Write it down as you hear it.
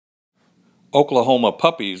Oklahoma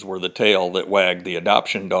puppies were the tail that wagged the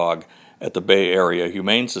adoption dog at the Bay Area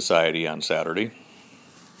Humane Society on Saturday.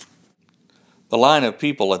 The line of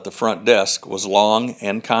people at the front desk was long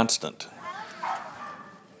and constant.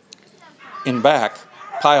 In back,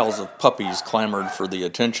 piles of puppies clamored for the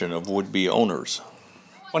attention of would-be owners.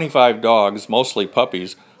 25 dogs, mostly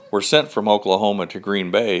puppies, were sent from Oklahoma to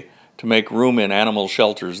Green Bay to make room in animal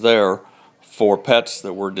shelters there for pets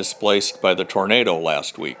that were displaced by the tornado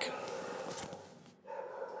last week.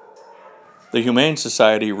 The Humane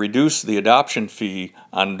Society reduced the adoption fee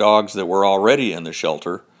on dogs that were already in the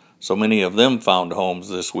shelter, so many of them found homes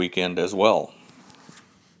this weekend as well.